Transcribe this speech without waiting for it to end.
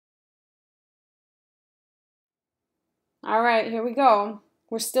All right, here we go.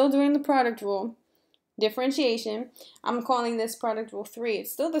 We're still doing the product rule. Differentiation. I'm calling this product rule 3.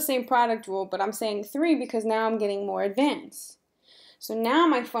 It's still the same product rule, but I'm saying 3 because now I'm getting more advanced. So now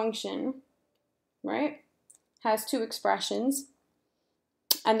my function, right, has two expressions,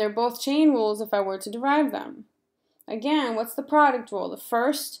 and they're both chain rules if I were to derive them. Again, what's the product rule? The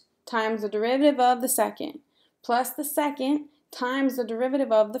first times the derivative of the second, plus the second times the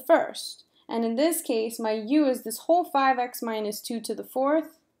derivative of the first. And in this case, my u is this whole 5x minus 2 to the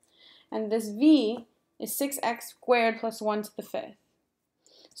fourth, and this v is 6x squared plus 1 to the fifth.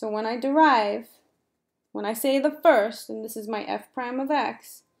 So when I derive, when I say the first, and this is my f prime of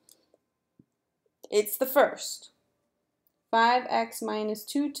x, it's the first. 5x minus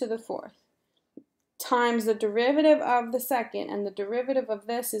 2 to the fourth times the derivative of the second, and the derivative of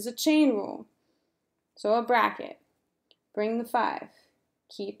this is a chain rule. So a bracket. Bring the 5.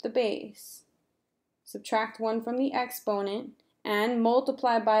 Keep the base. Subtract 1 from the exponent and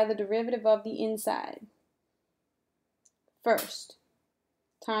multiply by the derivative of the inside. First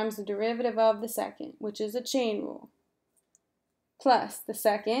times the derivative of the second, which is a chain rule, plus the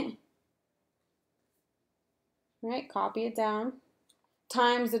second, right, copy it down,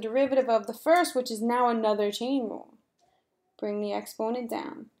 times the derivative of the first, which is now another chain rule. Bring the exponent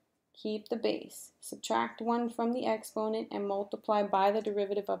down, keep the base, subtract 1 from the exponent, and multiply by the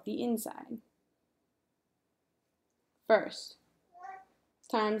derivative of the inside. First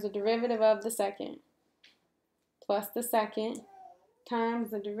times the derivative of the second, plus the second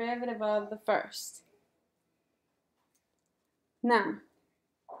times the derivative of the first. Now,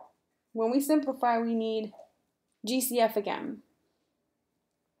 when we simplify, we need GCF again.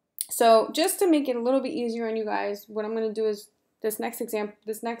 So just to make it a little bit easier on you guys, what I'm going to do is this next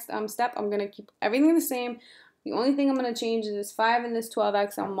step, I'm going to keep everything the same. The only thing I'm going to change is this 5 and this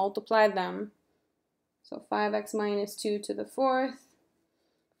 12x. I'll multiply them. So 5x minus 2 to the fourth.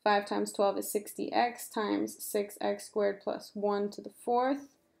 5 times 12 is 60x times 6x squared plus 1 to the fourth.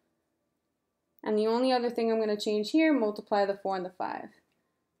 And the only other thing I'm going to change here, multiply the 4 and the 5.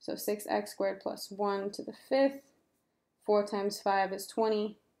 So 6x squared plus 1 to the fifth. 4 times 5 is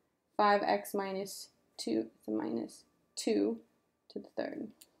 20. 5x minus 2 to minus 2 to the third.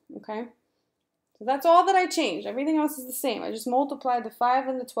 Okay? So that's all that I changed. Everything else is the same. I just multiplied the 5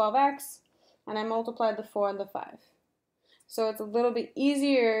 and the 12x, and I multiplied the 4 and the 5. So it's a little bit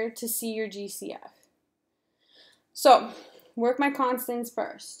easier to see your GCF. So, work my constants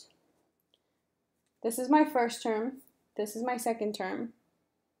first. This is my first term. This is my second term.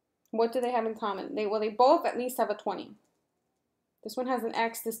 What do they have in common? They both at least have a 20. This one has an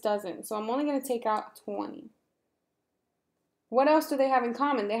x, this doesn't. So I'm only going to take out 20. What else do they have in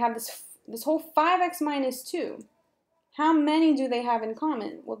common? They have this whole 5x minus 2. How many do they have in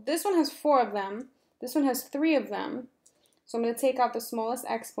common? Well, this one has 4 of them. This one has 3 of them. So I'm going to take out the smallest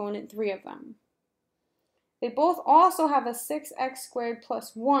exponent, 3 of them. They both also have a 6x squared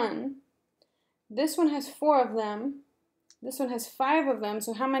plus 1. This one has 4 of them. This one has 5 of them.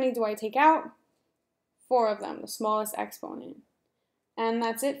 So how many do I take out? 4 of them, the smallest exponent. And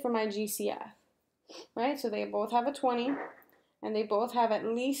that's it for my GCF. Right? So they both have a 20. And they both have at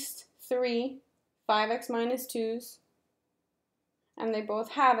least 3 5x minus 2's. And they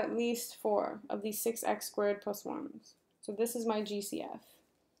both have at least 4 of these 6x squared plus 1's. So this is my GCF.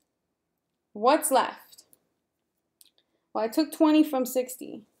 What's left? Well, I took 20 from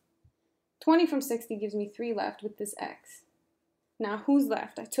 60. 20 from 60 gives me 3 left with this x. Now, who's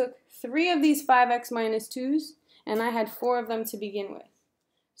left? I took 3 of these 5x minus 2's, and I had 4 of them to begin with.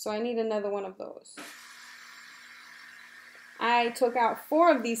 So I need another one of those. I took out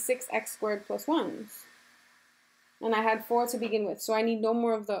 4 of these 6x squared plus 1's, and I had 4 to begin with, so I need no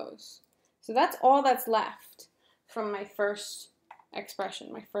more of those. So that's all that's left from my first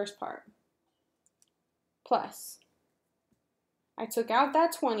expression, my first part. Plus, I took out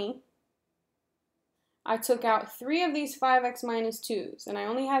that 20. I took out 3 of these 5x minus 2's, and I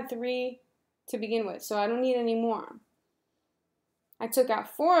only had 3 to begin with, so I don't need any more. I took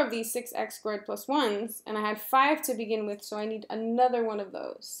out 4 of these 6x squared plus 1's, and I had 5 to begin with, so I need another one of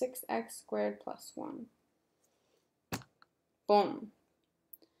those, 6x squared plus 1. Boom.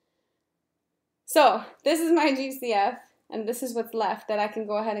 So this is my GCF, and this is what's left that I can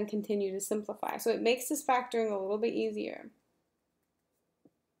go ahead and continue to simplify. So it makes this factoring a little bit easier.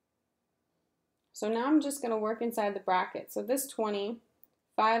 So now I'm just going to work inside the bracket. So this 20,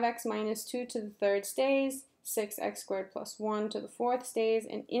 5x minus 2 to the third stays, 6x squared plus 1 to the fourth stays,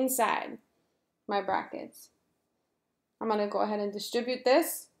 and inside my brackets, I'm going to go ahead and distribute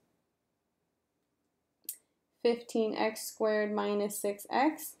this. 15x squared minus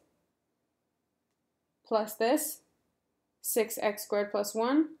 6x plus this 6x squared plus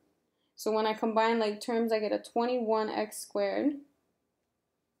 1. So when I combine like terms, I get a 21x squared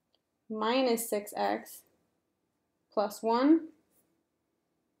minus 6x plus 1.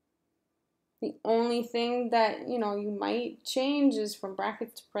 The only thing that, you might change is from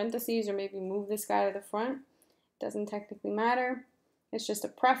brackets to parentheses, or maybe move this guy to the front. Doesn't technically matter. It's just a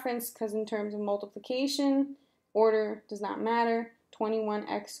preference, because in terms of multiplication, order does not matter.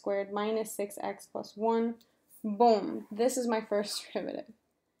 21x squared minus 6x plus 1. Boom. This is my first derivative.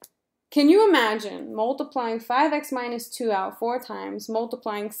 Can you imagine multiplying 5x minus 2 out 4 times,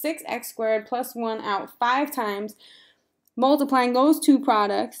 multiplying 6x squared plus 1 out 5 times, multiplying those two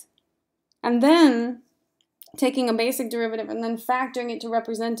products, and then taking a basic derivative and then factoring it to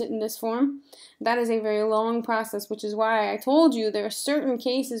represent it in this form? That is a very long process, which is why I told you there are certain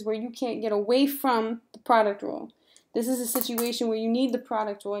cases where you can't get away from the product rule. This is a situation where you need the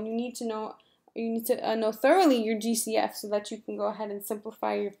product rule, and you need to know thoroughly your GCF so that you can go ahead and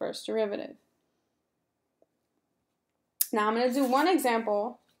simplify your first derivative. Now I'm going to do one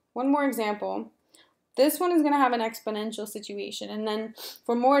more example. This one is going to have an exponential situation, and then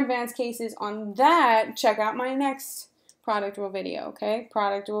for more advanced cases on that, check out my next product rule video, okay?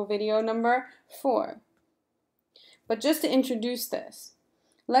 Product rule video number 4. But just to introduce this,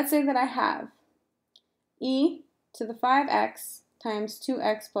 let's say that I have e to the 5x times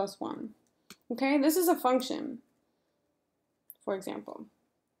 2x plus 1. Okay, this is a function, for example.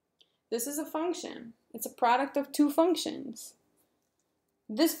 This is a function. It's a product of two functions.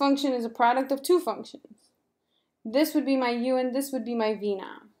 This function is a product of two functions. This would be my u and this would be my v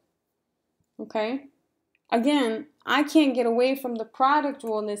now. Okay? Again, I can't get away from the product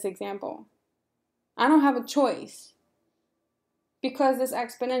rule in this example. I don't have a choice, because this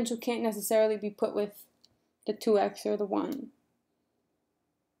exponential can't necessarily be put with the 2x or the 1.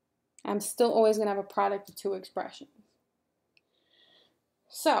 I'm still always going to have a product of two expressions.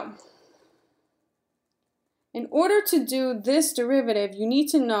 So, in order to do this derivative, you need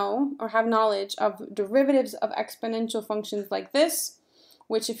to know or have knowledge of derivatives of exponential functions like this,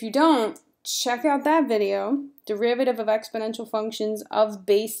 which if you don't, check out that video, derivative of exponential functions of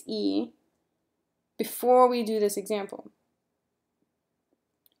base e, before we do this example.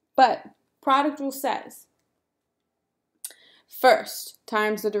 But product rule says, first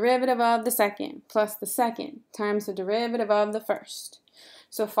times the derivative of the second plus the second times the derivative of the first.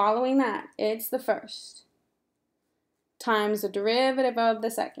 So following that, it's the first times the derivative of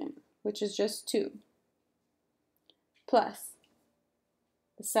the second, which is just 2, plus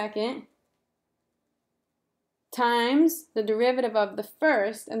the second times the derivative of the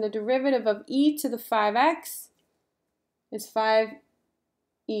first, and the derivative of e to the 5x is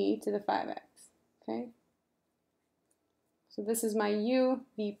 5e to the 5x, okay? So this is my u,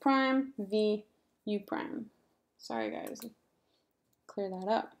 v prime, v, u prime. Sorry guys, clear that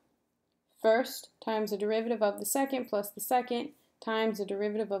up. First times the derivative of the second plus the second times the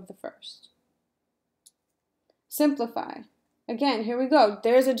derivative of the first. Simplify. Again, here we go.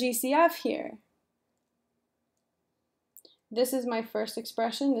 There's a GCF here. This is my first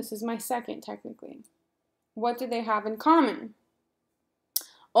expression. This is my second, technically. What do they have in common?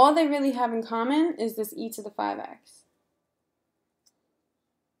 All they really have in common is this e to the 5x.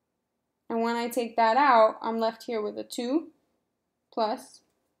 And when I take that out, I'm left here with a 2 plus,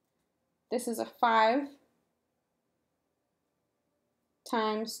 this is a 5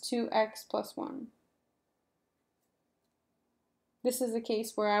 times 2x plus 1. This is a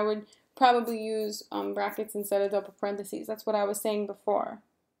case where I would probably use brackets instead of double parentheses. That's what I was saying before.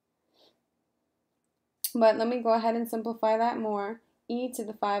 But let me go ahead and simplify that more. E to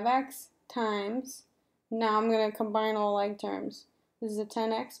the 5x times, now I'm going to combine all like terms. This is a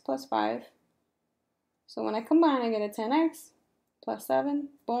 10x plus 5. So when I combine, I get a 10x plus 7.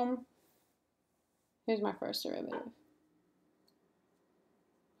 Boom. Here's my first derivative.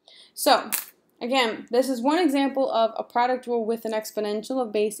 So, again, this is one example of a product rule with an exponential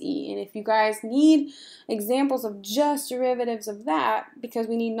of base e. And if you guys need examples of just derivatives of that, because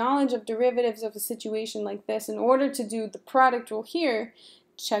we need knowledge of derivatives of a situation like this in order to do the product rule here,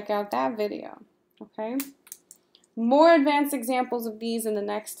 check out that video, okay? More advanced examples of these in the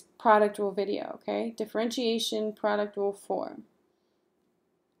next product rule video, okay? Differentiation, product rule 4.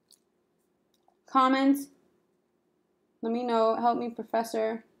 Comment. Let me know. Help me,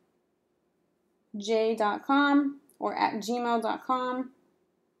 Professor j.com or at gmail.com.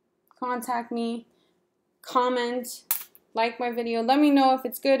 Contact me. Comment. Like my video. Let me know if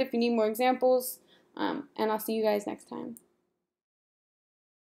it's good, if you need more examples. And I'll see you guys next time.